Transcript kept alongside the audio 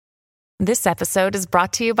This episode is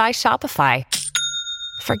brought to you by Shopify.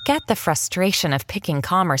 Forget the frustration of picking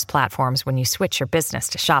commerce platforms when you switch your business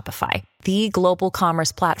to Shopify, the global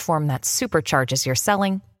commerce platform that supercharges your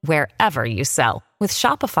selling wherever you sell. With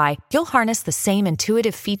Shopify, you'll harness the same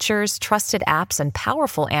intuitive features, trusted apps, and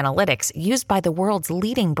powerful analytics used by the world's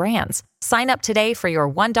leading brands. Sign up today for your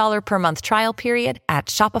 $1 per month trial period at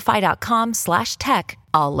shopify.com/tech,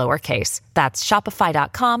 all lowercase. That's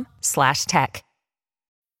shopify.com/tech.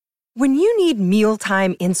 When you need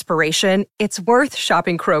mealtime inspiration, it's worth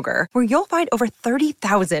shopping Kroger, where you'll find over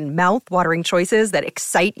 30,000 mouth-watering choices that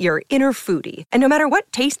excite your inner foodie. And no matter what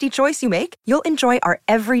tasty choice you make, you'll enjoy our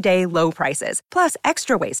everyday low prices, plus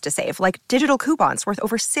extra ways to save, like digital coupons worth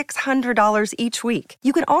over $600 each week.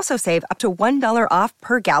 You can also save up to $1 off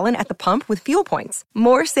per gallon at the pump with fuel points.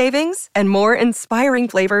 More savings and more inspiring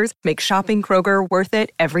flavors make shopping Kroger worth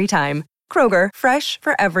it every time. Kroger, fresh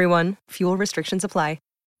for everyone. Fuel restrictions apply.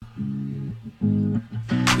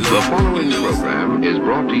 The following program is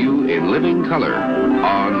brought to you in living color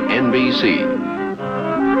on NBC.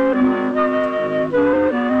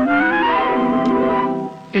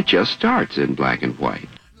 It just starts in black and white.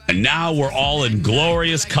 And now we're all in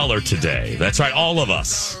glorious color today. That's right, all of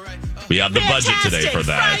us. We have the budget today for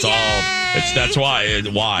that. Friday. That's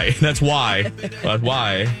why.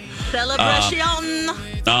 Celebration.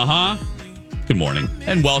 Good morning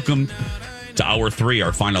and welcome to Hour 3,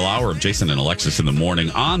 our final hour of Jason and Alexis in the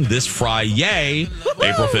morning on this Friday,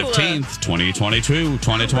 April 15th,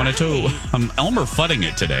 2022. I'm Elmer Fudding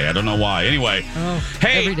it today. I don't know why. Anyway,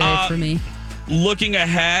 hey, every day for me. Looking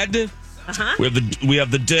ahead, we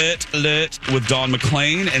have the Dirt Lit with Dawn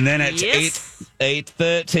McClain, and then at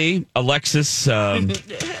 8:30, Alexis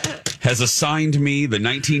has assigned me the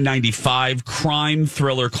 1995 crime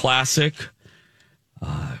thriller classic,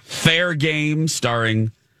 Fair Game,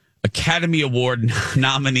 starring Academy Award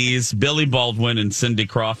nominees Billy Baldwin and Cindy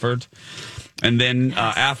Crawford. And then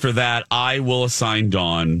after that, I will assign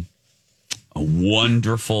Dawn a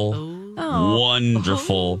wonderful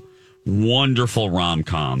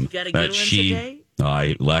rom-com that she...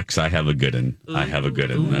 Lex, I have a good one.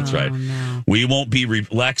 That's right. No. We won't be...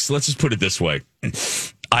 Lex, let's just put it this way.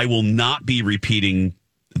 I will not be repeating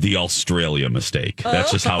the Australia mistake. That's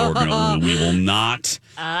just how we're going to... We will not...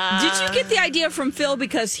 Did you get the idea from Phil?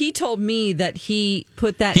 Because he told me that he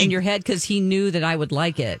put that in your head because he knew that I would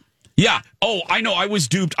like it. Yeah. Oh, I know. I was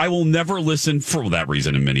duped. I will never listen, for that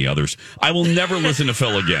reason and many others, I will never listen to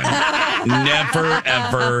Phil again. Never,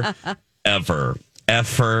 ever.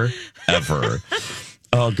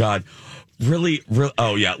 Oh, God. Really?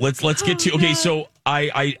 Oh, yeah. Let's get to... Okay, so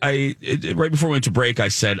I right before we went to break, I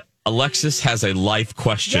said, Alexis has a life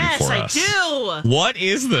question for us. Yes, I do. What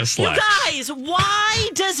is this, Lex? You guys, why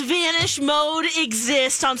does vanish mode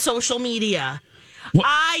exist on social media? What?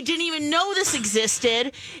 I didn't even know this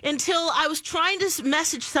existed until I was trying to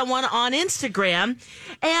message someone on Instagram,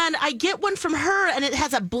 and I get one from her, and it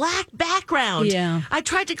has a black background. Yeah. I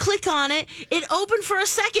tried to click on it. It opened for a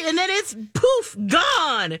second, and then it's poof,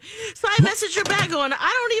 gone. So I messaged her back going,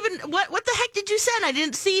 what the heck did you send? I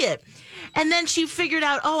didn't see it. And then she figured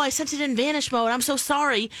out, I sent it in vanish mode. I'm so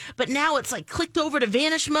sorry. But now it's like clicked over to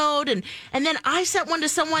vanish mode. And then I sent one to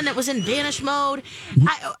someone that was in vanish mode.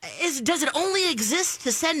 Does it only exist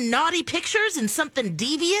to send naughty pictures and something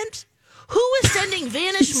deviant? Who is sending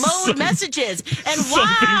vanish mode messages and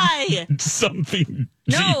why? Something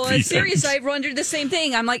No, deviant. serious. I wondered the same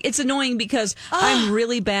thing. I'm like, it's annoying because I'm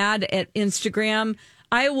really bad at Instagram.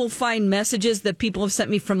 I will find messages that people have sent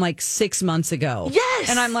me from like 6 months ago. Yes.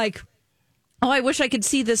 And I'm like, I wish I could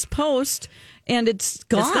see this post, and it's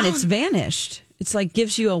gone. It's vanished. It's like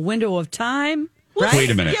gives you a window of time. Right?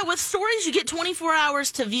 Wait a minute. Yeah, with stories, you get 24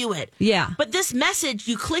 hours to view it. Yeah. But this message,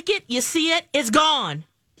 you click it, you see it, it's gone.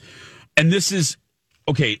 And this is...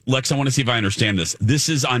 Okay, Lex, I want to see if I understand this. This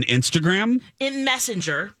is on Instagram? In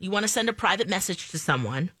Messenger. You want to send a private message to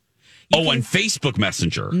someone. On Facebook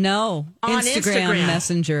Messenger. No, on Instagram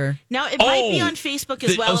Messenger. Now, it might be on Facebook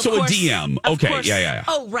as well. So of course, a DM. Okay, yeah.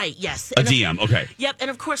 Oh, right, yes. A DM, okay. Yep, and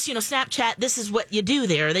of course, Snapchat, this is what you do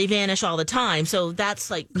there. They vanish all the time, so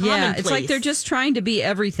that's like commonplace. Yeah, it's like they're just trying to be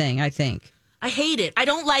everything, I think. I hate it. I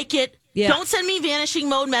don't like it. Yeah. Don't send me vanishing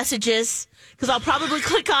mode messages, because I'll probably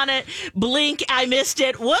click on it, blink, I missed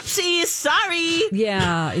it. Whoopsies, sorry.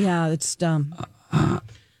 Yeah, it's dumb.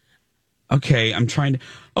 Okay, I'm trying to...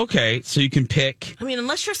 Okay, so you can pick... I mean,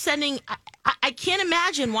 unless you're sending... I can't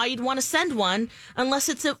imagine why you'd want to send one unless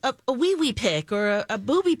it's a wee-wee pic or a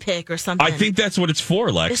booby pic or something. I think that's what it's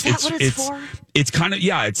for, Lex. Is that what it's for? It's kind of...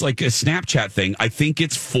 Yeah, it's like a Snapchat thing. I think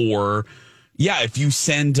it's for if you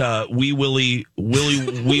send Wee Willie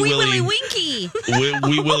Winky.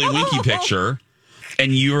 Wee Willie Winky picture,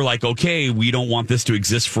 and you're like, okay, we don't want this to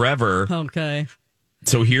exist forever. Okay.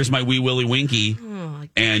 So here's my Wee Willie Winky,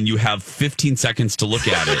 and you have 15 seconds to look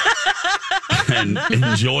at it and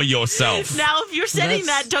enjoy yourself. Now, if you're sending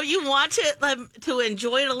that, don't you want to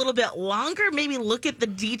enjoy it a little bit longer? Maybe look at the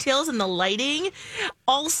details and the lighting.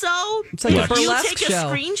 Also, it's like if a you burlesque take a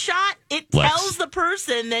show. screenshot, it tells the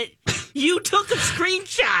person that you took a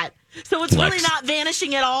screenshot. So it's really not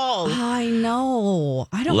vanishing at all. I know.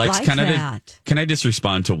 I don't Lex, like can that. Can I just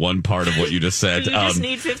respond to one part of what you just said? You just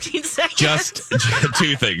need 15 seconds. Just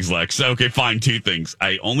two things, Lex. Okay, fine, two things.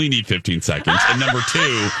 I only need 15 seconds. And number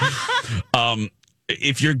two,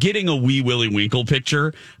 if you're getting a Wee Willie Winkle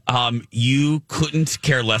picture, you couldn't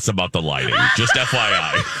care less about the lighting. Just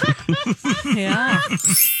FYI. Yeah.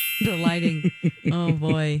 The lighting. Oh,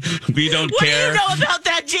 boy. We don't care. What do you know about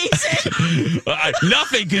that, Jason?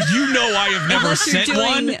 Nothing, because you know I have never Unless sent you're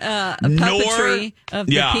doing, one. a puppetry of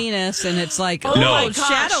the penis, and it's like, my gosh.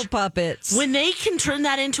 shadow puppets. When they can turn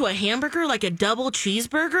that into a hamburger, like a double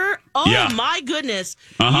cheeseburger, my goodness.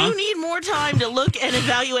 You need more time to look and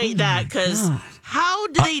evaluate that, because how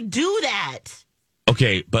do they do that?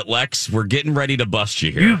 Okay, but Lex, we're getting ready to bust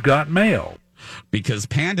you here. You've got mail. Because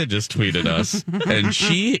Panda just tweeted us,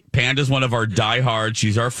 and Panda's one of our diehards.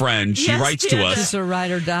 She's our friend. She writes to us. She's a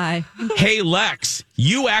ride or die. Hey, Lex,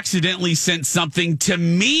 you accidentally sent something to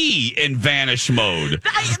me in vanish mode.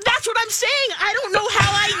 That's what I'm saying. I don't know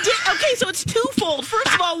how I did. Okay, so it's twofold.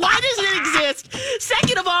 First of all, why doesn't it exist?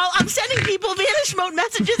 Second of all, I'm sending people vanish mode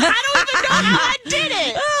messages. I don't even know how I did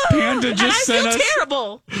it. Panda just sent us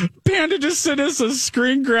terrible. Panda just sent us a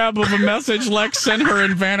screen grab of a message Lex sent her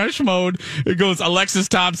in vanish mode. It goes, Alexis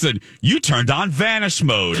Thompson, you turned on vanish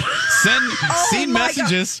mode. Seen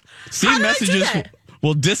messages. Seen messages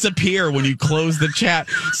will disappear when you close the chat.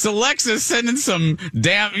 So Lex is sending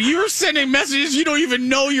you're sending messages you don't even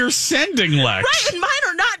know you're sending, Lex. Right, and mine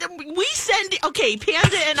are not. We send,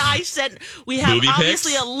 Panda and I we have Movie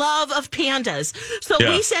obviously pics? a love of pandas. So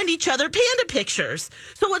we send each other panda pictures.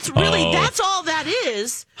 So it's really, that's all that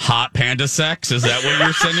is. Hot panda sex? Is that what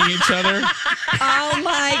you're sending each other? Oh,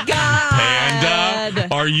 my God.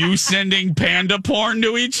 Panda? Are you sending panda porn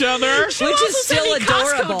to each other? Which is still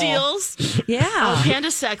adorable. Costco deals. Yeah. Oh,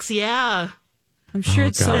 panda sex, yeah. I'm sure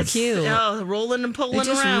it's God. so cute. Oh, rolling and pulling They're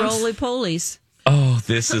just around. roly-polies. Oh,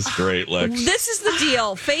 this is great, Lex. This is the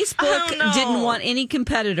deal. Facebook didn't want any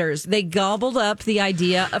competitors. They gobbled up the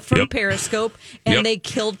idea from Periscope, and they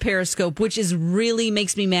killed Periscope, which really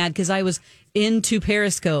makes me mad because I was into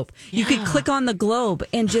Periscope. You could click on the globe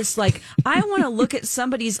and just I want to look at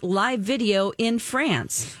somebody's live video in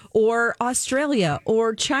France or Australia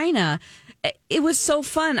or China. It was so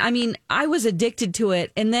fun. I mean, I was addicted to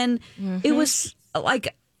it. And then it was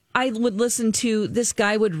I would listen to, this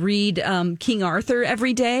guy would read King Arthur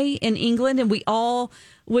every day in England, and we all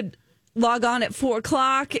would log on at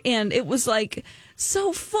 4:00, and it was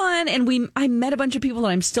so fun. And I met a bunch of people that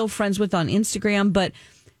I'm still friends with on Instagram, but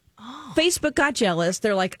Facebook got jealous.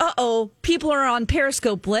 They're like, people are on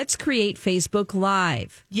Periscope. Let's create Facebook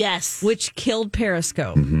Live. Yes. Which killed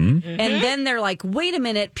Periscope. And then they're like, wait a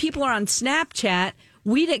minute, people are on Snapchat.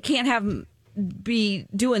 We can't be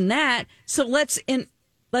doing that. So let's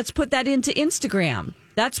put that into Instagram.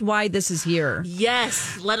 That's why this is here.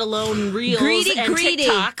 Yes, let alone Reels and greedy.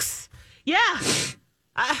 TikToks. Yeah.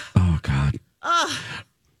 Oh, God.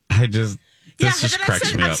 This just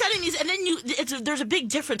cracks me up. I'm sending these, and then there's a big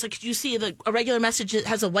difference. You see a regular message that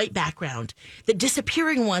has a white background. The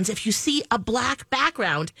disappearing ones, if you see a black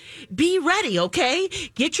background, be ready, okay?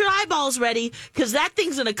 Get your eyeballs ready, because that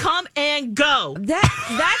thing's going to come and go.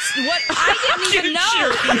 That's what I didn't even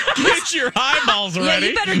know. Get your eyeballs ready.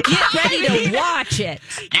 Yeah, you better get ready to watch it.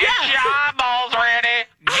 Get your eyeballs ready.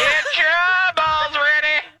 Get your eyeballs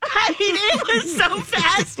ready. I mean, it was so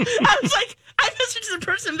fast. I was like, I messaged the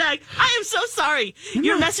person back, I am so sorry.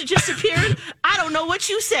 Your message disappeared. I don't know what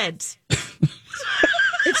you said.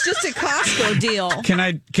 It's just a Costco deal. Can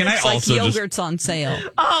I also yogurt's on sale.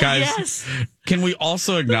 Oh, guys, yes. Can we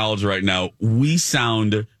also acknowledge right now, we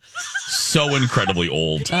sound so incredibly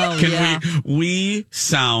old. We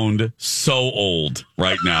sound so old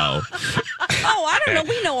right now. Oh, I don't know.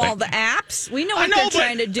 We know all the apps. We know what they're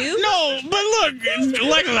trying to do. No, but look,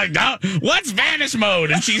 what's vanish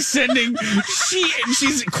mode? And she's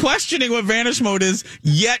she's questioning what vanish mode is,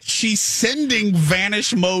 yet she's sending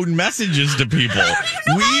vanish mode messages to people.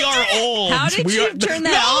 We are old. How did you turn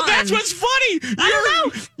that on? No, that's what's funny.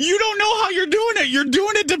 You don't know how you're doing it. You're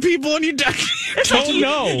doing it to people, and you don't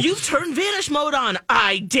know. You've turned vanish mode on.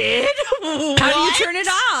 I did. How do you turn it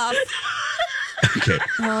off? Okay.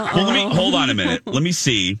 Well, hold on a minute. Let me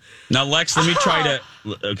see. Now, Lex, let me try to.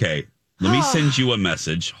 Okay. Let me send you a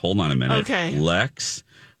message. Hold on a minute. Okay. Lex,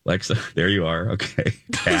 there you are. Okay.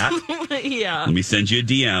 Kat. Yeah. Let me send you a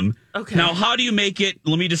DM. Okay. Now, how do you make it?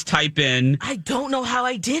 Let me just type in I don't know how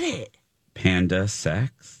I did it. panda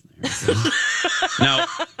sex. Now,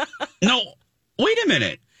 no, wait a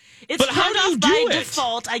minute. It's But how turned do you off do by it?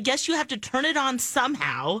 default. I guess you have to turn it on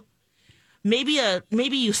somehow. Maybe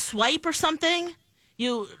you swipe or something.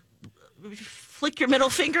 You flick your middle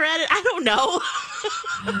finger at it. I don't know.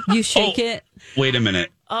 You shake it. Wait a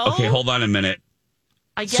minute. Oh. Okay, hold on a minute.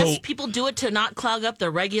 I guess So- people do it to not clog up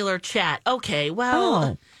the regular chat. Okay,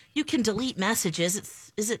 well, you can delete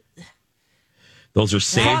messages. Is it? Those are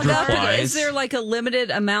saved Clog up, replies. is there like a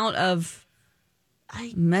limited amount of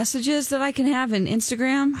messages that I can have in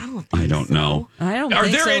Instagram? I don't know. I don't Are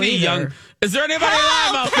think there so any either. young? Is there anybody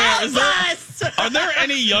alive out there? Are there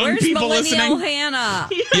any young Where's people Millennial listening? Hannah?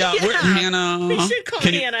 Yeah, Hannah. We should call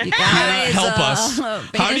Can you- Hannah. Hannah, help us. How do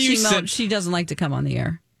you Banshee send? mode, she doesn't like to come on the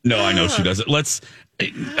air. No, I know she doesn't. Let's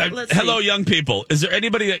hello, see. young people. Is there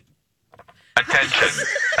anybody that? Attention.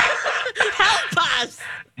 Help us.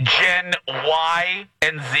 Gen Y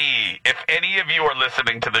and Z, if any of you are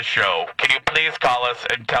listening to the show, can you please call us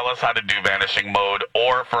and tell us how to do vanishing mode,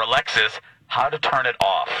 or for Alexis, how to turn it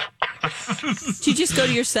off? Did you just go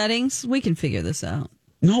to your settings? We can figure this out.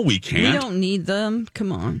 No, we We can't. don't need them.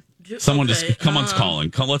 Come on. Someone Okay, just someone's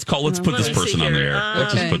calling. Let's call. Let's put let this me see person on the here. air.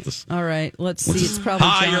 Let's just put this. All right. Let's see. It's probably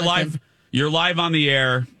Hi, Jonathan. you're live. You're live on the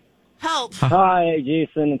air. Help. Hi,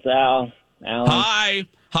 Jason. It's Al. Alan. Hi.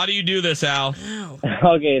 How do you do this, Al?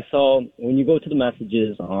 Okay, so when you go to the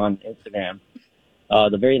messages on Instagram,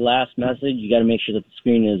 the very last message, you got to make sure that the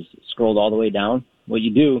screen is scrolled all the way down. What you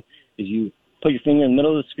do is you put your finger in the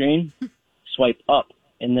middle of the screen, swipe up,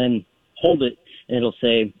 and then hold it, and it'll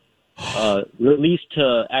say release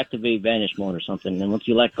to activate vanish mode or something. And once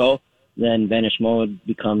you let go, then vanish mode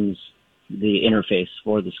becomes the interface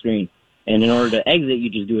for the screen. And in order to exit, you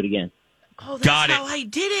just do it again. Oh, that's Got it. how I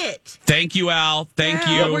did it. Thank you, Al. Thank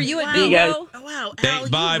Al, you. were you at Wow. bingo? Oh, wow. Al,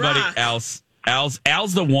 Bye, you buddy. rock.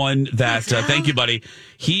 Al's the one that. Thanks, Al. Thank you, buddy.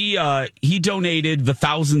 He donated the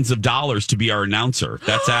thousands of dollars to be our announcer.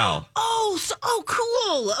 That's Al. Oh,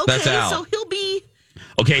 cool. Okay, That's Al. so he'll be.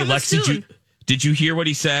 Okay, Coming Lex, soon. did you hear what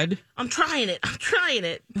he said? I'm trying it.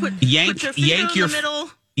 Put Yank your finger in your the middle.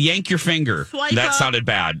 yank your finger. Swipe That up. sounded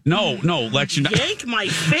bad. No, Lex, you're not. Yank my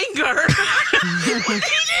finger. You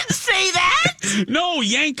didn't say that. No,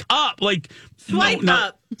 yank up. Like Swipe no,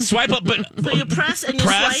 up. Swipe up, but So you press and you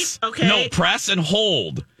press. swipe. Okay. No, press and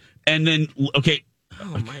hold, and then okay.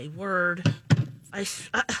 Oh my word.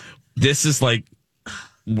 This is like.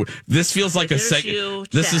 This feels like a There's second. you,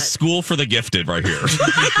 This chat. is school for the gifted right here.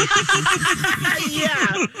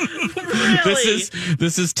 Yeah. Really.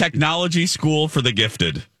 This is technology school for the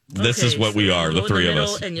gifted. This Okay, is what so we you are, go the in three the of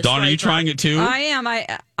middle us. and you Dawn, are you swipe trying up. it too? I am.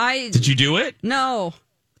 I Did you do it? no.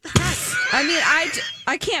 I mean,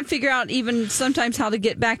 I can't figure out even sometimes how to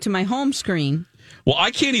get back to my home screen. Well,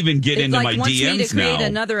 I can't even get It into like my wants me to DMs create now.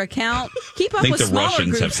 another account. Keep up think with the smaller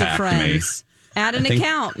Russians groups have of hacked me. friends. Add an think-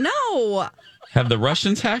 account. No Have the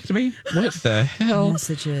Russians hacked me? What the hell?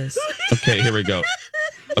 messages. Okay, here we go.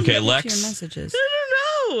 Okay, Your Lex, messages.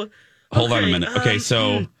 I don't know. hold on a Okay, minute. Okay,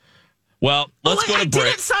 so, well, let's go I to did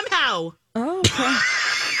break. it somehow. Oh, okay.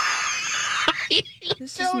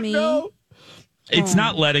 This is me. It's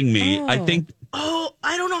not letting me. I Oh. think. Oh,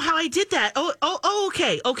 I don't know how I did that. Oh,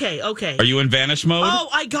 okay. Are you in vanish mode? Oh,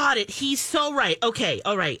 I got it. He's so right. Okay,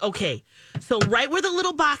 all right, okay. So right where the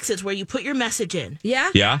little box is where you put your message in, Yeah.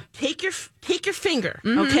 Yeah. take your finger,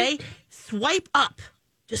 Mm-hmm. okay? Swipe up.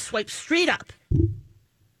 Just swipe straight up.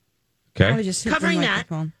 Okay. I just hit the Covering that.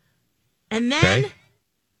 microphone. And then Okay.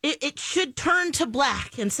 it should turn to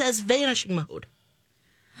black and says vanishing mode.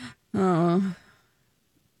 Oh,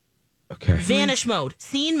 Okay. Vanish mode.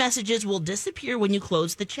 Seen messages will disappear when you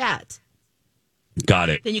close the chat. Got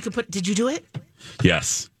it. Then you can put, did you do it?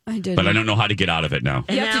 Yes. I did. But I don't know how to get out of it now.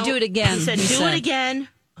 And You have to now do it again, He said, he do said. it again.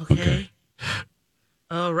 Okay. Okay.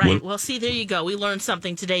 All right. What- Well, see, there you go. We learned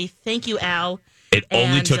something today. Thank you, Al. It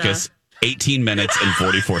only And, took us 18 minutes and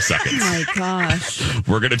 44 seconds. Oh my gosh.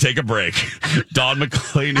 We're going to take a break. Don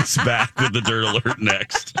McClain is back with the Dirt Alert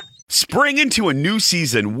next. Spring into a new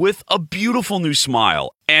season with a beautiful new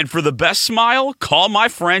smile. And for the best smile, call my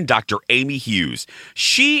friend Dr. Amy Hughes.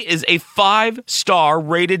 She is a 5-star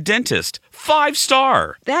rated dentist.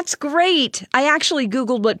 5-star. That's great. I actually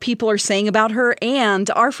Googled what people are saying about her, and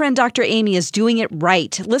our friend Dr. Amy is doing it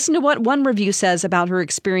right. Listen to what one review says about her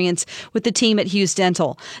experience with the team at Hughes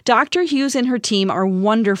Dental. Dr. Hughes and her team are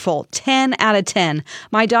wonderful. 10 out of 10.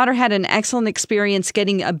 My daughter had an excellent experience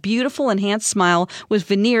getting a beautiful enhanced smile with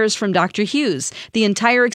veneers from Dr. Hughes. The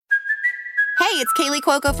entire Hey, it's Kaylee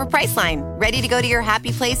Cuoco for Priceline. Ready to go to your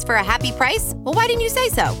happy place for a happy price? Well, why didn't you say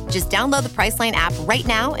so? Just download the Priceline app right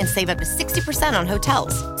now and save up to 60% on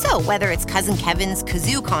hotels. So whether it's Cousin Kevin's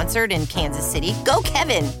Kazoo Concert in Kansas City, go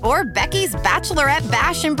Kevin, or Becky's Bachelorette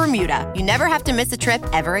Bash in Bermuda, you never have to miss a trip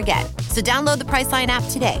ever again. So download the Priceline app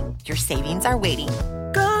today. Your savings are waiting.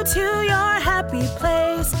 Go to your happy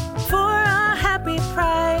place for a happy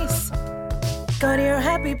price. Go to your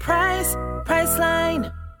happy price,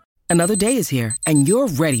 Priceline. Another day is here, and you're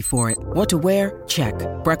ready for it. What to wear? Check.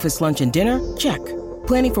 Breakfast, lunch, and dinner? Check.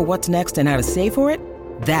 Planning for what's next and how to save for it?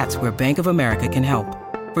 That's where Bank of America can help.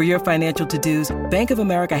 For your financial to-dos, Bank of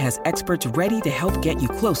America has experts ready to help get you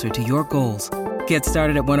closer to your goals. Get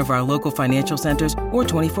started at one of our local financial centers or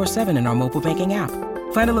 24/7 in our mobile banking app.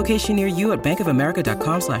 Find a location near you at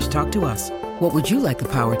bankofamerica.com/talktous. What would you like the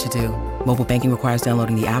power to do? Mobile banking requires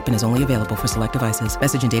downloading the app and is only available for select devices.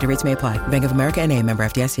 Message and data rates may apply. Bank of America NA, member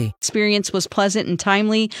FDIC. experience was pleasant and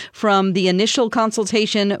timely from the initial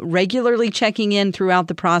consultation, regularly checking in throughout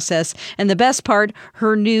the process, and the best part,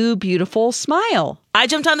 her new beautiful smile. I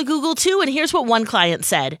jumped on the Google too, and here's what one client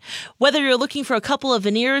said. Whether you're looking for a couple of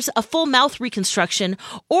veneers, a full mouth reconstruction,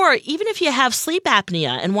 or even if you have sleep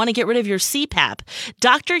apnea and want to get rid of your CPAP,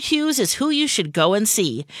 Dr. Hughes is who you should go and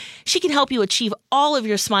see. She can help you achieve all of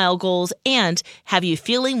your smile goals and have you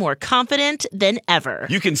feeling more confident than ever.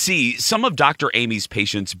 You can see some of Dr. Amy's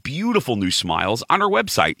patients' beautiful new smiles on her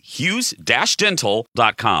website,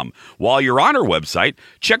 hughes-dental.com. While you're on her website,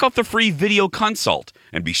 check out the free video consult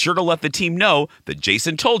and be sure to let the team know that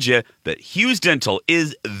Jason told you that Hughes Dental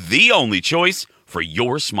is the only choice for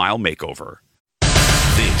your smile makeover.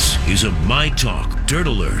 This is a My Talk Dirt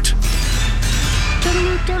Alert. Dirt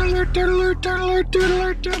alert, dirt alert, dirt alert, dirt alert, dirt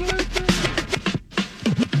alert, dirt alert.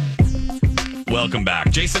 Welcome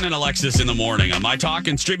back. Jason and Alexis in the morning on My Talk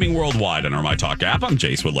and streaming worldwide on our My Talk app. I'm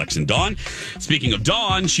Jace with Lex and Dawn. Speaking of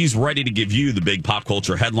Dawn, she's ready to give you the big pop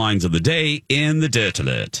culture headlines of the day in the Dirt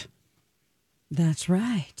Alert. That's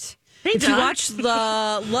right. Hey, if you watch the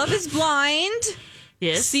Love is Blind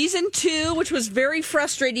season 2, which was very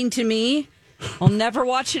frustrating to me, I'll never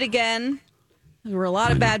watch it again. There were a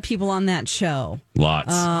lot of bad people on that show.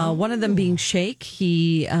 Lots. One of them being Shake.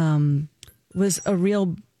 He was a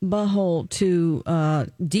real butthole to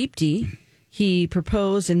Deepti. He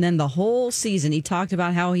proposed, and then the whole season he talked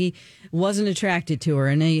about how he wasn't attracted to her,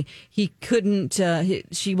 and he couldn't.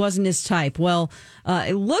 She wasn't his type. Well,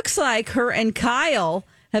 it looks like her and Kyle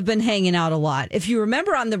have been hanging out a lot. If you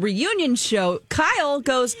remember on the reunion show, Kyle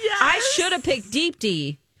goes, "I should have picked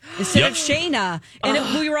Deepti instead of Shayna,"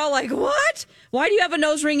 and we were all like, "What? Why do you have a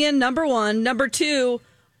nose ring in?" Number one, number two.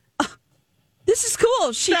 This is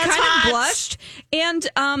cool. She kind of blushed, and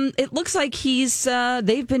it looks like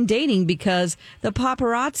they've been dating because the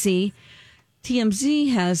paparazzi,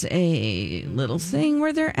 TMZ has a little thing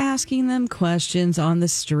where they're asking them questions on the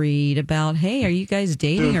street about, hey, are you guys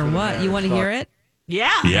dating or what? You want to hear it?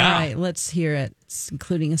 Yeah. All right, let's hear it,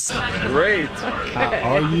 including a song. Great.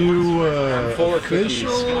 Are you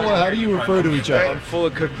official? How do you refer to each other? I'm full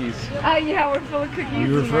of cookies. Yeah, we're full of cookies.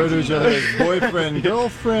 You refer to each other as boyfriend,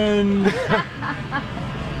 girlfriend.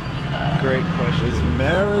 Great question. Is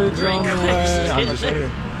marriage on the way? I'm just saying.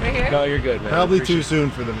 Right here? No, you're good, man. Probably too soon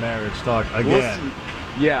for the marriage talk again.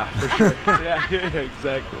 Yeah, for sure. yeah,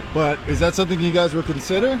 exactly. But is that something you guys would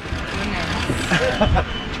consider?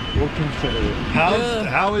 We'll consider it.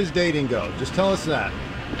 How is dating go? Just tell us that.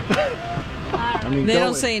 I mean, they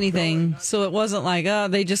don't say anything, so it wasn't like,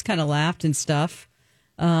 they just kind of laughed and stuff.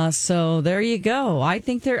 So there you go. I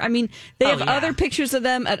think they have other pictures of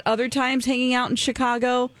them at other times hanging out in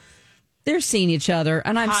Chicago. They're seeing each other,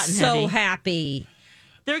 and I'm so happy.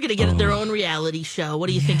 They're going to get their own reality show. What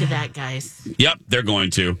do you think of that, guys? Yep, they're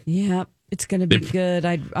going to. Yep, it's going to be good.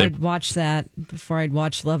 I'd watch that before I'd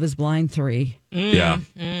watch Love is Blind 3. Yeah,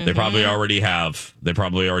 they probably already have. They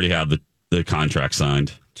probably already have the contract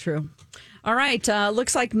signed. True. All right.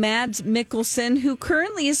 Looks like Mads Mikkelsen, who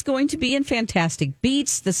currently is going to be in Fantastic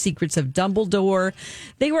Beasts, The Secrets of Dumbledore.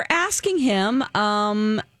 They were asking him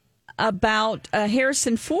about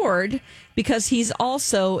Harrison Ford because he's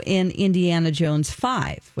also in Indiana Jones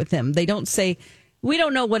 5 with him. They don't say, we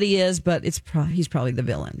don't know what he is, but he's probably the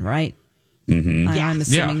villain, right? Mm-hmm. I'm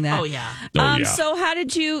assuming that. Oh, yeah. So how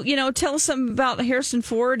did you tell us something about Harrison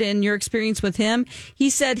Ford and your experience with him? He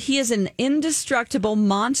said he is an indestructible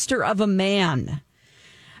monster of a man.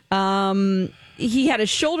 He had a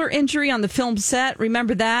shoulder injury on the film set.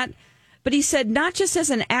 Remember that? But he said not just as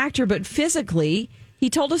an actor, but physically. He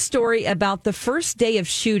told a story about the first day of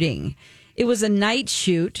shooting. It was a night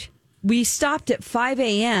shoot. We stopped at 5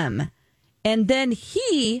 a.m. And then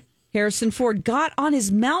Harrison Ford, got on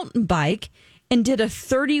his mountain bike and did a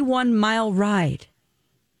 31-mile ride.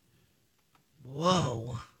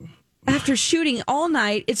 Whoa. After shooting all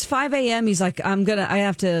night, it's 5 a.m. He's like, I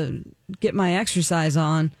have to get my exercise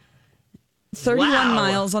on. 31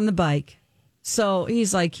 miles on the bike. So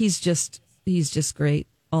he's like, he's just great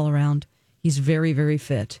all around. He's very, very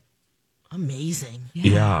fit. Amazing.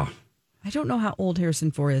 Yeah. I don't know how old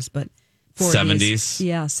Harrison Ford is, but 70s.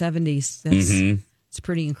 Yeah, 70s. It's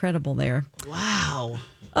pretty incredible there. Wow.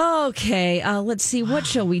 Okay, let's see. What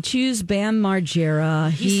shall we choose? Bam Margera.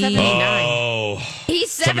 He's 79. Oh. He's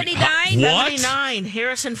 79? What? 79.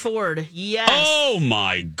 Harrison Ford. Yes. Oh,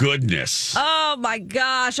 my goodness. Oh, my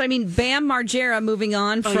gosh. I mean, Bam Margera, moving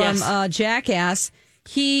on from Jackass,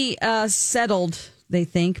 he settled, they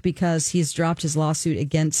think, because he's dropped his lawsuit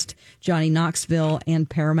against Johnny Knoxville and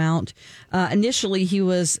Paramount. Initially, he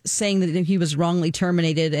was saying that he was wrongly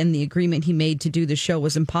terminated and the agreement he made to do the show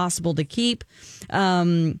was impossible to keep.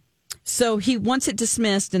 So he wants it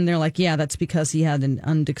dismissed, and they're like, yeah, that's because he had an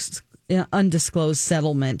undisclosed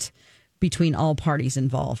settlement between all parties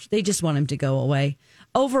involved. They just want him to go away.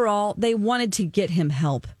 Overall, they wanted to get him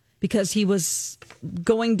help because he was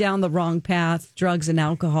going down the wrong path, drugs and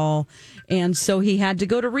alcohol. And so he had to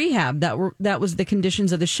go to rehab. That was the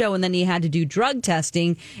conditions of the show. And then he had to do drug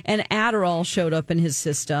testing, and Adderall showed up in his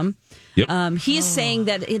system. Yep. He's saying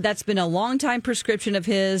that that's been a long time prescription of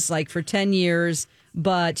his, like for 10 years.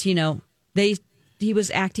 But, he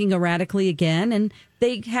was acting erratically again, and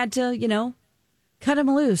they had to, cut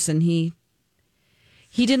him loose. And he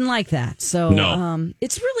didn't like that. So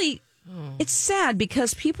it's really... It's sad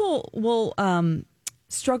because people will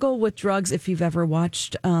struggle with drugs if you've ever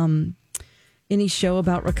watched any show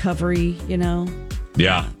about recovery,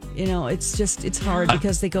 Yeah. It's hard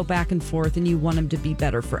because they go back and forth and you want them to be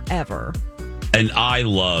better forever. And I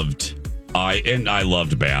loved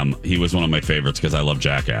Bam. He was one of my favorites because I love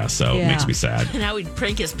Jackass, so it makes me sad. And how he'd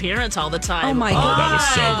prank his parents all the time. Oh, my God. That was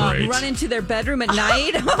so great. Run into their bedroom at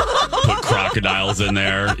night. Put crocodiles in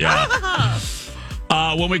there. Yeah.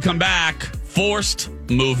 When we come back, forced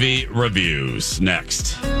movie reviews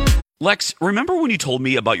next. Lex, remember when you told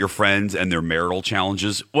me about your friends and their marital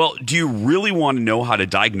challenges? Well, do you really want to know how to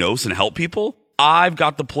diagnose and help people? I've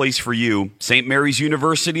got the place for you. St. Mary's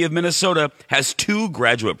University of Minnesota has 2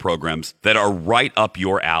 graduate programs that are right up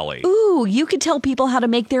your alley. Ooh, you could tell people how to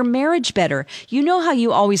make their marriage better. You know how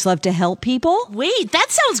you always love to help people. Wait, that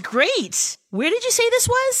sounds great. Where did you say this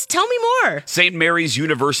was? Tell me more. St. Mary's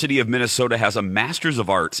University of Minnesota has a Master's of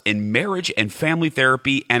Arts in Marriage and Family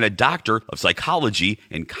Therapy and a Doctor of Psychology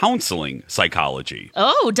in Counseling Psychology.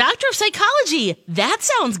 Oh, Doctor of Psychology. That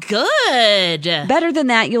sounds good. Better than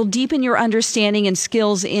that, you'll deepen your understanding and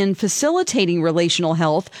skills in facilitating relational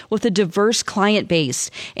health with a diverse client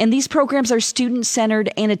base. And these programs are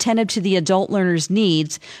student-centered and attentive to the adult learner's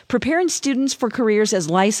needs, preparing students for careers as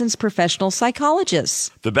licensed professional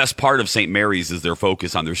psychologists. The best part of St. Mary's is their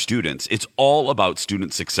focus on their students. It's all about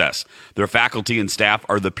student success. Their faculty and staff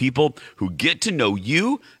are the people who get to know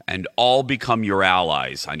you and all become your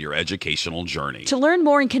allies on your educational journey. To learn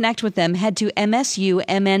more and connect with them, head to msumn.edu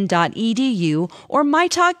or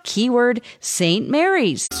MyTalk keyword St.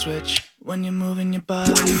 Mary's. Switch when you're moving your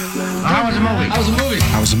body around. How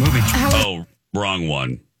was a movie? Oh, wrong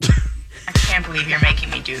one. I can't believe you're making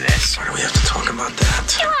me do this. Why do we have to talk about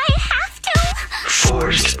that? Do I have to?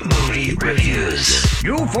 Forced movie reviews.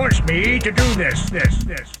 You forced me to do this.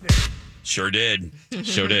 Sure did.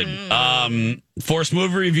 Forced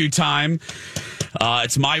movie review time.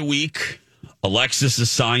 It's my week. Alexis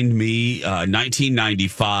assigned me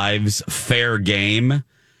 1995's Fair Game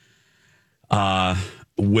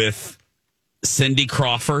with Cindy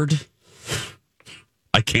Crawford.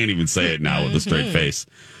 I can't even say it now with a straight face.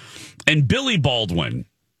 And Billy Baldwin.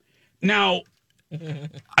 Now,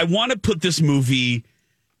 I want to put this movie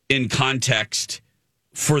in context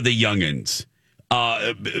for the youngins,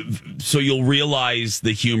 so you'll realize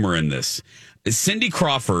the humor in this. Cindy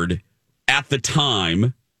Crawford, at the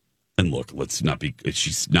time, and look, let's not be,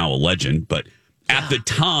 she's now a legend, but at the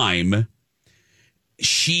time,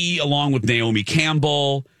 she, along with Naomi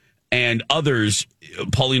Campbell and others,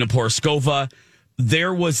 Paulina Poroskova,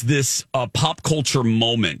 there was this pop culture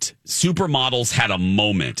moment. Supermodels had a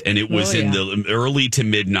moment, and it was in the early to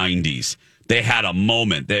mid 90s. They had a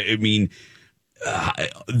moment. They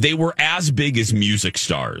were as big as music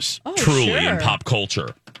stars, truly, in pop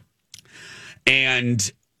culture.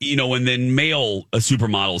 And, and then male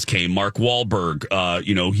supermodels came. Mark Wahlberg,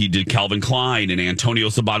 he did Calvin Klein and Antonio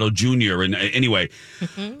Sabato Jr. And anyway,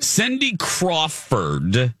 Cindy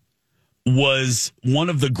Crawford was one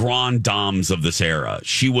of the grand dames of this era.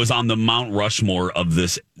 She was on the Mount Rushmore of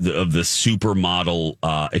the supermodel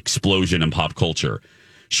explosion in pop culture.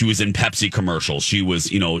 She was in Pepsi commercials. She was,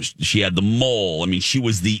 she had the mole. I mean, she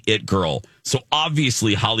was the it girl. So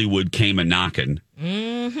obviously Hollywood came a knocking.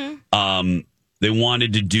 Mm-hmm. They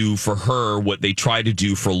wanted to do for her what they tried to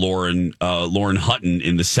do for Lauren Hutton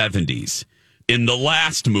in the 70s. In the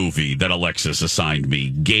last movie that Alexis assigned me,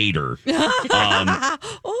 Gator,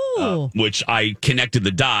 which I connected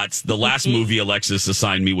the dots. The last movie Alexis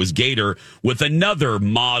assigned me was Gator with another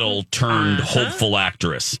model turned hopeful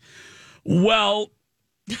actress. Well,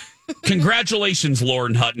 congratulations,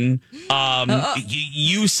 Lauren Hutton.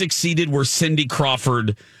 You succeeded where Cindy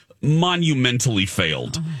Crawford monumentally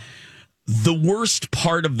failed. The worst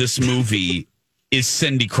part of this movie is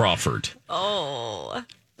Cindy Crawford. Oh.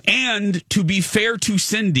 And to be fair to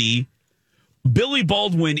Cindy, Billy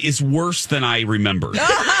Baldwin is worse than I remembered.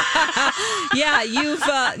 Yeah, you've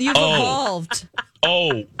evolved.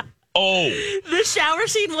 Oh. The shower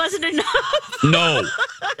scene wasn't enough. No.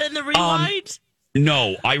 And the rewind.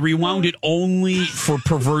 No, I rewound it only for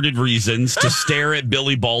perverted reasons, to stare at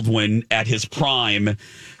Billy Baldwin at his prime.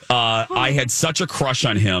 I had such a crush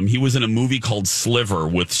on him. He was in a movie called Sliver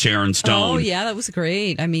with Sharon Stone. Oh, yeah, that was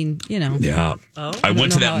great. I mean, Yeah. I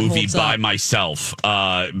went to that movie by myself.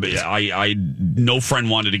 No friend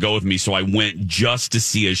wanted to go with me, so I went just to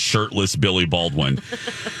see a shirtless Billy Baldwin.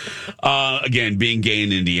 Again, being gay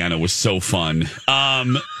in Indiana was so fun.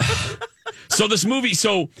 So this movie,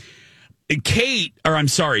 Kate, or I'm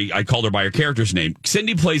sorry, I called her by her character's name.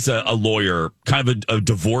 Cindy plays a lawyer, kind of a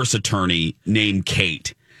divorce attorney named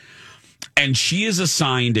Kate. And she is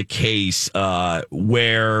assigned a case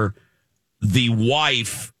where the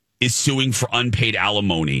wife is suing for unpaid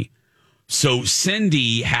alimony. So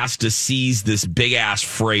Cindy has to seize this big-ass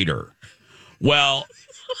freighter. Well...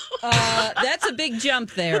 that's a big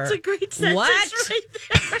jump there. That's a great sentence right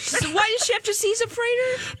there. So why does she have to seize a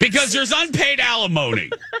freighter? Because there's unpaid alimony.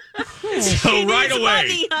 So right away.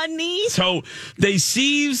 Money, honey. So they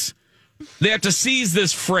have to seize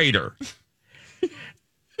this freighter.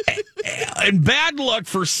 And bad luck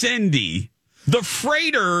for Cindy, the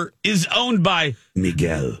freighter is owned by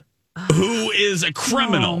Miguel, who is a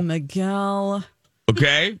criminal. Oh, Miguel.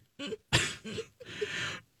 Okay?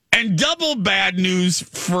 And double bad news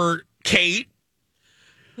for Kate.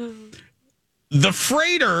 The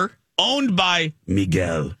freighter owned by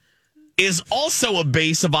Miguel is also a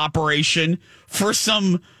base of operation for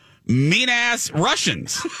some mean-ass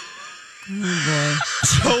Russians. Oh, boy.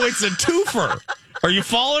 So it's a twofer. Are you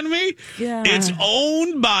following me? Yeah. It's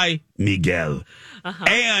owned by Miguel.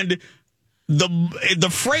 And the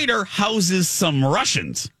freighter houses some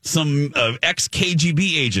Russians, some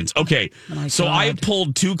ex-KGB agents. Okay, so I have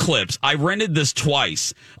pulled 2 clips. I rented this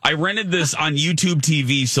twice. I rented this on YouTube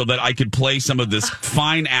TV so that I could play some of this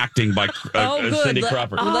fine acting by Cindy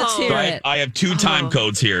Crawford. Let's hear it. I have 2 time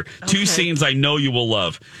codes here. 2 scenes I know you will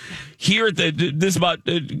love. Here at this about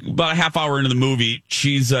a half hour into the movie,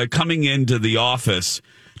 she's coming into the office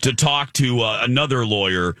to talk to another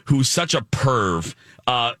lawyer who's such a perv.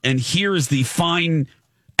 And here is the fine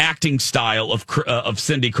acting style of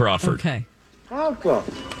Cindy Crawford. Okay. Alka,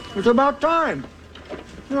 it's about time.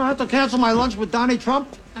 I have to cancel my lunch with Donnie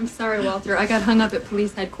Trump. I'm sorry, Walter. I got hung up at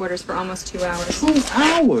police headquarters for almost 2 hours. 2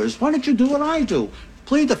 hours? Why don't you do what I do?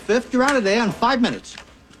 Plead the fifth, you're out of there in 5 minutes.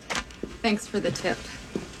 Thanks for the tip.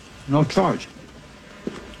 No charge.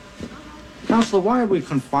 Counselor, why are we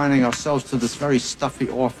confining ourselves to this very stuffy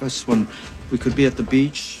office when we could be at the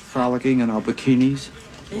beach, frolicking in our bikinis,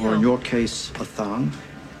 or in your case, a thong?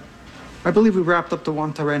 I believe we wrapped up the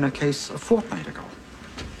Juan Terena case a fortnight ago.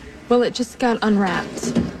 Well, it just got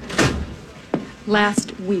unwrapped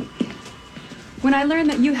last week. When I learned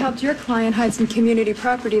that you helped your client hide some community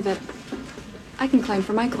property that I can claim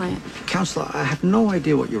for my client. Counselor, I have no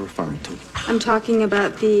idea what you're referring to. I'm talking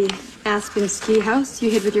about the Aspen ski house you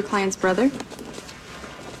hid with your client's brother,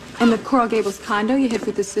 and the Coral Gables condo you hid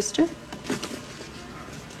with his sister,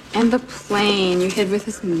 and the plane you hid with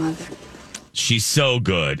his mother. she's so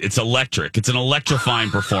good. It's electric. It's an electrifying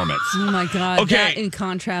performance. Oh my God. Okay. That in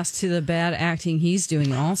contrast to the bad acting he's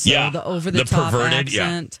doing also. Yeah. The over-the-top perverted,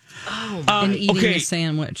 accent. Oh, and eating okay. a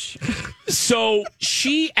sandwich. So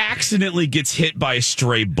she accidentally gets hit by a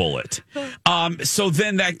stray bullet. So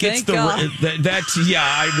then that gets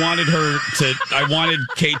I wanted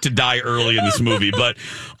Kate to die early in this movie, but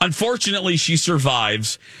unfortunately she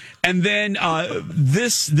survives. And then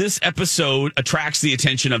this episode attracts the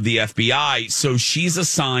attention of the FBI, so she's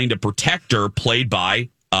assigned a protector played by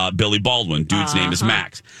Billy Baldwin. Dude's name is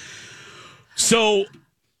Max. So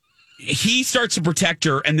he starts to protect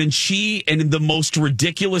her, and then in the most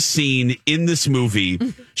ridiculous scene in this movie,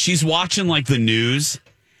 she's watching like the news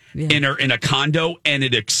in a condo, and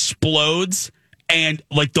it explodes, and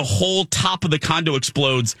like the whole top of the condo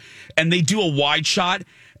explodes, and they do a wide shot,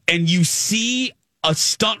 and you see a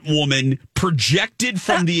stunt woman projected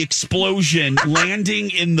from the explosion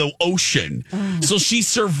landing in the ocean. So she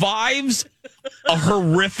survives a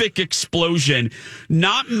horrific explosion,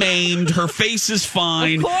 not maimed. Her face is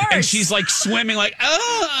fine. And she's like swimming like,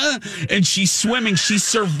 and she's swimming. She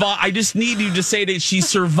survives. I just need you to say that she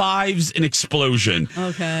survives an explosion.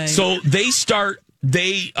 Okay. So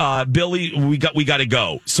Billy, we got to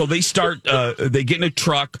go. So they start, they get in a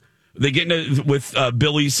truck. They get with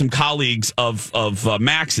Billy, some colleagues of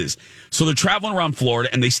Max's. So they're traveling around Florida,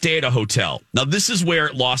 and they stay at a hotel. Now, this is where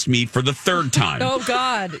it lost me for the third time. Oh,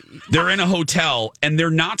 God. They're in a hotel, and they're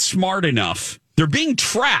not smart enough. They're being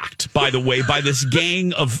tracked, by the way, by this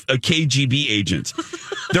gang of KGB agents.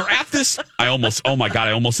 They're at this... I almost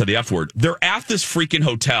said the F word. They're at this freaking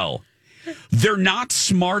hotel. They're not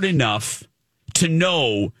smart enough to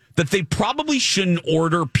know that they probably shouldn't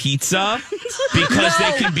order pizza because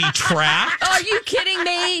they can be tracked. Are you kidding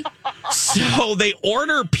me? So they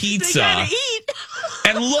order pizza. They gotta eat.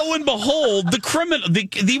 And lo and behold,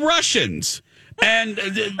 the Russians and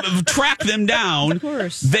track them down. Of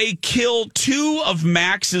course. They kill two of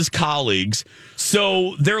Max's colleagues.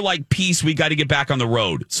 So they're like, peace, we got to get back on the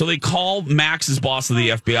road. So they call Max's boss of the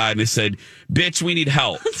FBI and they said, bitch, we need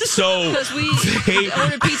help. So because we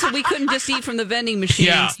ordered pizza, we couldn't just eat from the vending machines.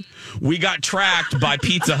 Yeah, we got tracked by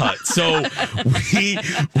Pizza Hut. So we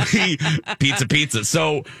pizza.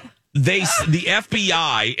 So the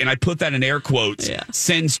FBI, and I put that in air quotes,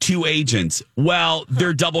 sends two agents. Well,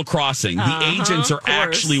 they're double crossing. The agents are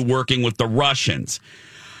actually working with the Russians.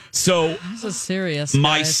 So this is serious.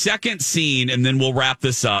 My second scene, and then we'll wrap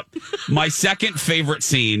this up. My second favorite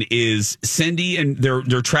scene is Cindy, and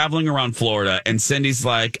they're traveling around Florida, and Cindy's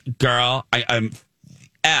like, "Girl, I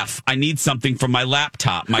need something from my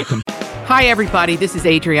laptop, my computer." Hi, everybody. This is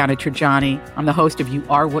Adriana Trajani. I'm the host of You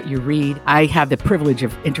Are What You Read. I have the privilege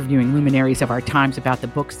of interviewing luminaries of our times about the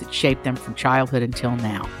books that shaped them from childhood until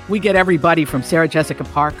now. We get everybody from Sarah Jessica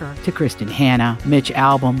Parker to Kristen Hanna, Mitch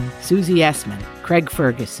Albom, Susie Essman, Craig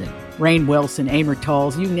Ferguson, Rainn Wilson, Amor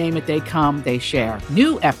Tolls, you name it, they come, they share.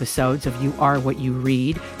 New episodes of You Are What You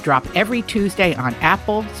Read drop every Tuesday on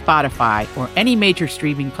Apple, Spotify, or any major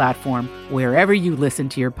streaming platform wherever you listen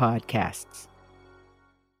to your podcasts.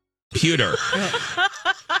 Computer.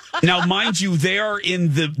 Now, mind you, they are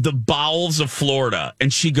in the bowels of Florida,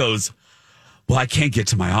 and she goes, well, I can't get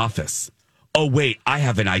to my office. Oh, wait, I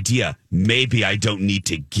have an idea. Maybe I don't need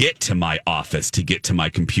to get to my office to get to my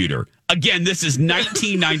computer. Again, this is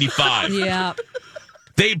 1995. Yeah.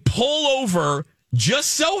 They pull over,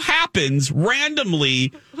 just so happens,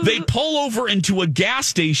 randomly, they pull over into a gas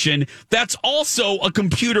station that's also a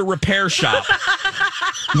computer repair shop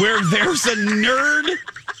where there's a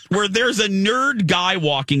nerd guy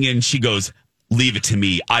walking in. She goes, leave it to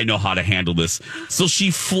me. I know how to handle this. So she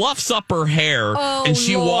fluffs up her hair and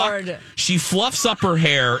she fluffs up her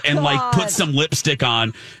hair and like puts some lipstick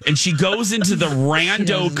on, and she goes into the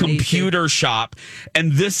rando computer shop,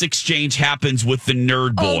 and this exchange happens with the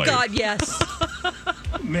nerd boy. Oh God, yes.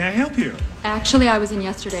 May I help you? Actually, I was in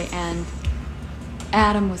yesterday, and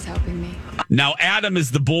Adam was helping me. Now Adam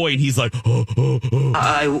is the boy, and he's like,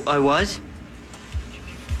 I was?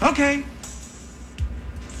 Okay.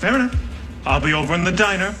 Fair enough. I'll be over in the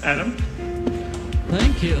diner, Adam.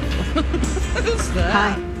 Thank you. Who's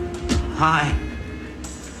that? Hi.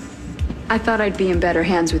 I thought I'd be in better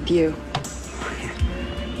hands with you.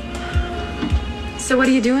 So what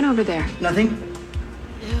are you doing over there? Nothing.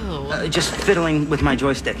 Ew. Just fiddling with my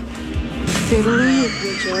joystick. Fiddling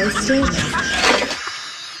with your joystick?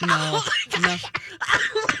 No.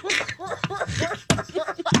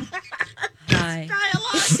 Hi.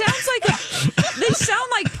 It sounds like they sound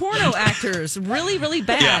like porno actors. Really, really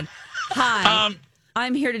bad. Yeah. Hi.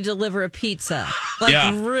 I'm here to deliver a pizza.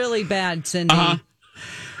 Like really bad, Cindy.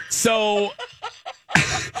 So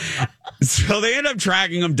So they end up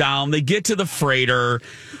tracking him down. They get to the freighter.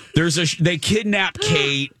 They kidnap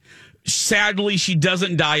Kate. Sadly, she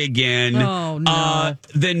doesn't die again. Oh, no.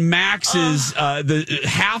 Then Max is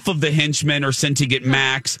half of the henchmen are sent to get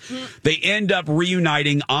Max. They end up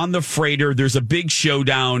reuniting on the freighter. There's a big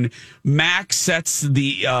showdown. Max sets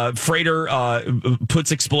the freighter,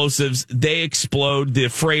 puts explosives. They explode the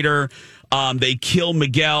freighter. They kill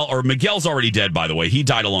Miguel, or Miguel's already dead, by the way. He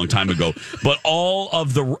died a long time ago. But all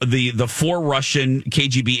of the 4 Russian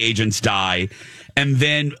KGB agents die. And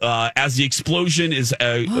then as the explosion is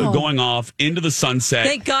going off into the sunset.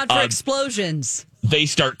 Thank God for explosions. They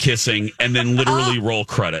start kissing and then literally roll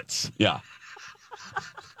credits. Yeah.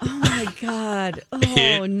 Oh, my God. Oh,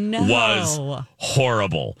 it was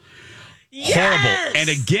horrible. Yes! Horrible. And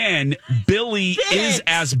again, Billy is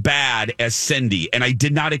as bad as Cindy. And I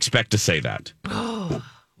did not expect to say that. Oh,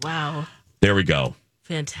 wow. There we go.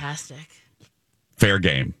 Fantastic. Fair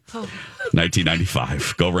game.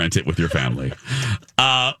 1995. Go rent it with your family.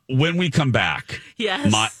 When we come back,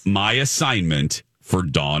 yes, my assignment for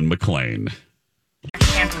Dawn McClain. I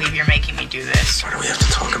can't believe you're making me do this. Why do we have to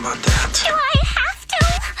talk about that? Do I have to?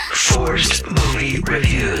 Forced movie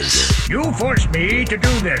reviews. You forced me to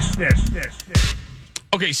do this.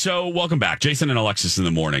 Okay, so welcome back. Jason and Alexis in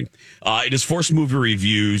the morning. It is Forced Movie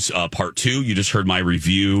Reviews Part 2. You just heard my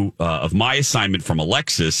review of my assignment from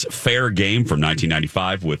Alexis, Fair Game from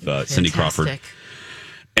 1995 with Cindy Crawford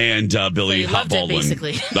and Billy Hot Baldwin.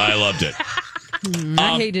 Basically. I loved it.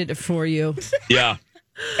 I hated it for you. Yeah.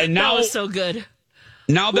 And now, that was so good.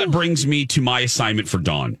 Now that brings me to my assignment for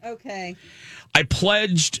Dawn. Okay. I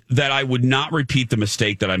pledged that I would not repeat the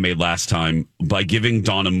mistake that I made last time by giving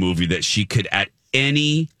Dawn a movie that she could at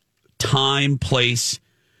any time, place,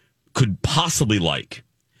 could possibly like.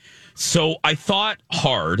 So I thought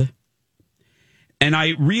hard, and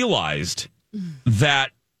I realized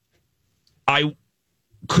that I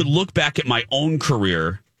could look back at my own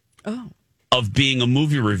career of being a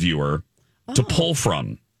movie reviewer to pull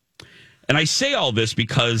from. And I say all this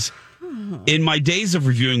because in my days of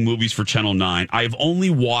reviewing movies for Channel 9, I've only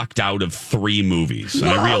walked out of 3 movies.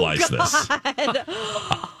 And I realized this.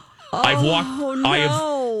 I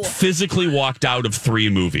have physically walked out of 3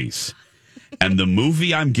 movies. And the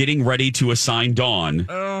movie I'm getting ready to assign Dawn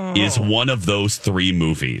is one of those 3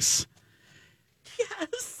 movies.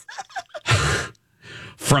 Yes.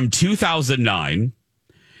 From 2009,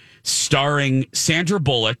 starring Sandra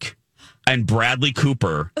Bullock and Bradley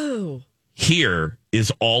Cooper. Oh. Here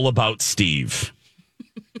is All About Steve.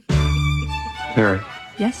 Mary.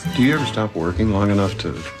 Yes? Do you ever stop working long enough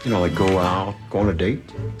to, go out, go on a date?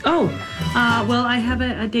 Oh, well, I have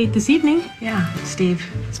a date this evening. Yeah, Steve.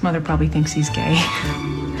 His mother probably thinks he's gay.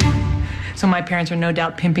 So my parents are no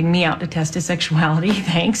doubt pimping me out to test his sexuality.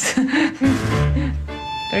 Thanks.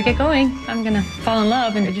 Better get going. I'm gonna fall in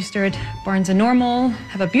love and register at Barnes & Normal,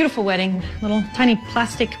 have a beautiful wedding, little tiny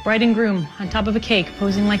plastic bride and groom on top of a cake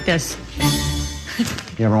posing like this.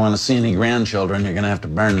 You ever want to see any grandchildren, you're gonna have to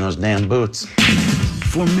burn those damn boots.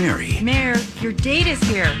 For Mary, Mayor, your date is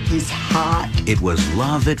here. He's hot. it was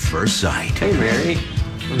love at first sight. Hey, Mary.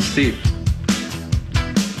 I'm Steve.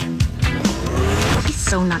 He's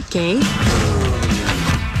so not gay.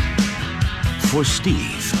 For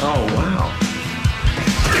Steve, Oh, wow.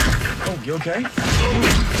 Oh, you okay?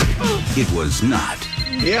 it was not.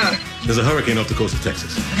 Yeah. There's a hurricane off the coast of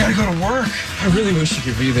Texas. I gotta go to work. I really wish you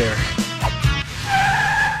could be there.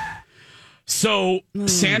 So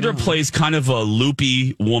Sandra plays kind of a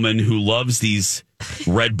loopy woman who loves these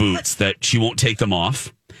red boots that she won't take them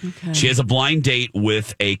off. Okay. She has a blind date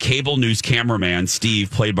with a cable news cameraman,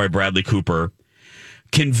 Steve, played by Bradley Cooper.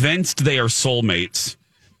 Convinced they are soulmates,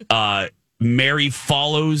 Mary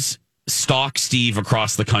stalks Steve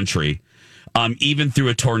across the country, even through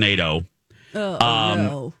a tornado.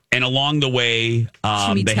 No. And along the way,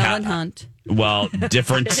 She meets they Helen Hunt. Well,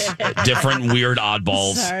 different weird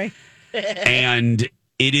oddballs. Sorry. And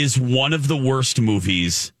it is one of the worst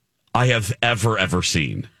movies I have ever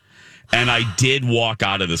seen. And I did walk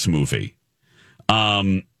out of this movie.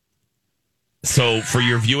 So for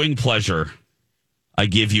your viewing pleasure, I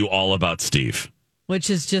give you All About Steve. Which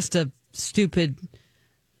is just a stupid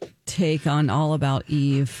take on All About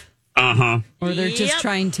Eve. Uh-huh. Or they're just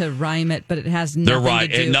trying to rhyme it, but it has They're nothing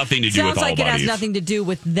to do. nothing to do with Sounds All like About it has Eve. nothing to do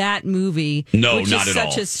with that movie. No, which not is at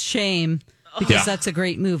such all. a shame because Yeah. that's a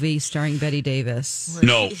great movie starring Betty Davis.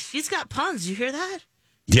 No. She's got puns. You hear that?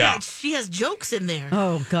 Yeah. She has jokes in there.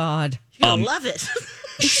 Oh, God. You're going to love it.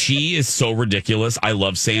 She is so ridiculous. I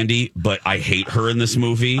love Sandy, but I hate her in this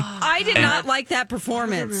movie. I did not like that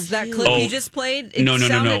performance. That clip Oh, you just played, it no.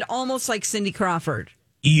 sounded almost like Cindy Crawford.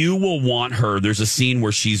 You will want her. There's a scene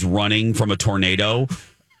where she's running from a tornado,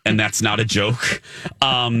 and that's not a joke.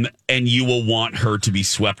 And you will want her to be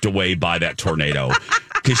swept away by that tornado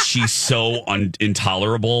because she's so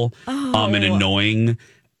intolerable and annoying.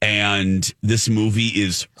 And this movie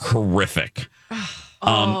is horrific.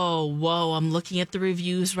 Whoa. I'm looking at the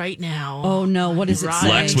reviews right now. Oh, no. What does it say?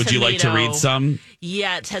 Lex, would you like to read some?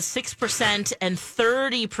 Yeah, it has 6% and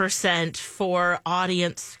 30% for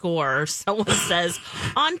audience score. Someone says,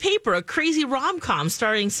 on paper, a crazy rom-com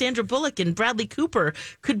starring Sandra Bullock and Bradley Cooper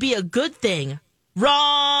could be a good thing.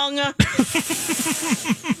 Wrong.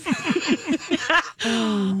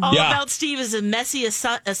 All About Steve is a messy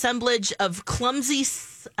assemblage of clumsy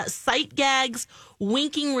sight gags,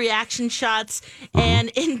 winking reaction shots, and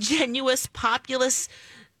ingenuous populist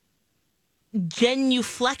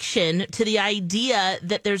genuflection to the idea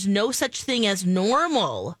that there's no such thing as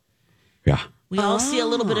normal. Yeah. We all see a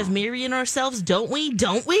little bit of Mary in ourselves, don't we?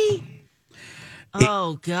 Don't we?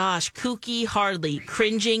 Oh, gosh. Kooky, hardly.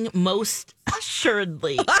 Cringing, most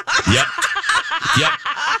assuredly.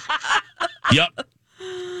 Yep.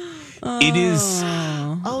 It is.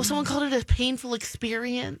 Oh, someone called it a painful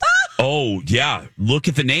experience. Oh, yeah. Look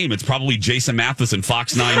at the name. It's probably Jason Matheson,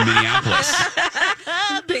 Fox 9, Minneapolis.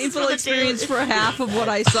 Painful experience for half of what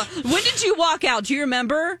I saw. When did you walk out? Do you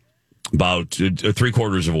remember? About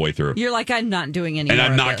 3/4 of the way through. You're like, I'm not doing any more. And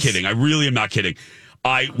I'm not this. kidding. I really am not kidding.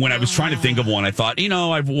 When I was trying to think of one, I thought,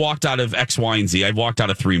 I've walked out of X, Y, and Z. I've walked out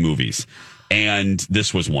of 3 movies. And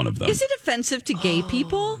this was one of them. Is it offensive to gay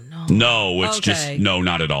people? No, it's just,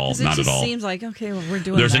 not at all. Not at all. It seems like, okay, well, we're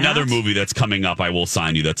doing There's that. another movie that's coming up, I will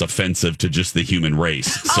sign you, that's offensive to just the human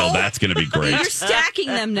race. So that's going to be great. You're stacking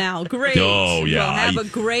them now. Great. Oh, yeah. Well, have a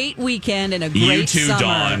great weekend and a great You too, summer.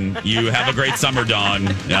 Dawn. You have a great summer,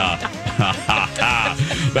 Dawn. Yeah.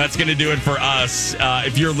 That's going to do it for us.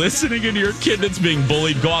 If you're listening and you're a kid that's being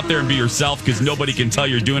bullied, go out there and be yourself because nobody can tell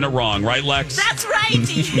you're doing it wrong. Right, Lex? That's right.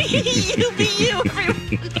 You be you, everyone.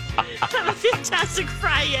 Have a fantastic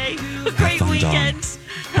Friday. A great weekend.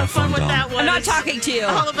 Have fun with Dawn. that one. I'm not talking to you.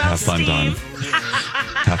 All about Have fun, Steve. Dawn.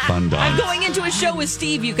 Have fun, Dawn. I'm going into a show with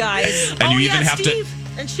Steve, you guys. And you even have Steve.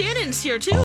 And Shannon's here, too.